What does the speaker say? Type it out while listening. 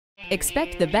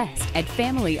Expect the best at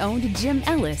family-owned Jim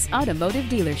Ellis Automotive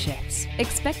Dealerships.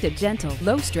 Expect a gentle,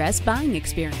 low-stress buying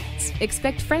experience.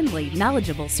 Expect friendly,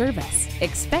 knowledgeable service.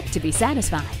 Expect to be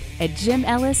satisfied. At Jim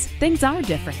Ellis, things are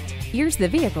different. Here's the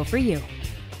vehicle for you.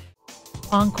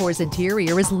 Encore's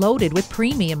interior is loaded with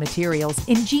premium materials,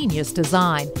 ingenious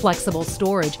design, flexible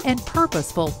storage, and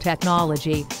purposeful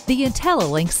technology. The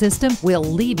IntelliLink system will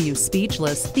leave you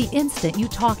speechless the instant you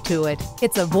talk to it.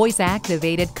 It's a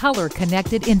voice-activated,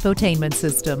 color-connected infotainment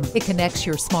system. It connects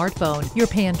your smartphone, your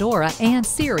Pandora and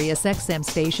Sirius XM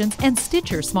stations, and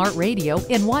Stitcher Smart Radio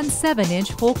in one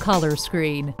 7-inch full-color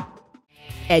screen.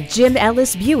 At Jim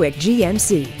Ellis Buick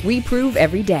GMC, we prove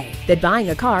every day that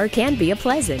buying a car can be a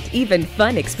pleasant, even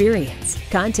fun experience.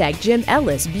 Contact Jim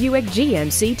Ellis Buick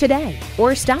GMC today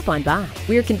or stop on by.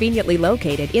 We're conveniently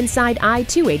located inside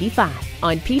I-285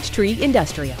 on Peachtree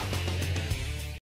Industrial.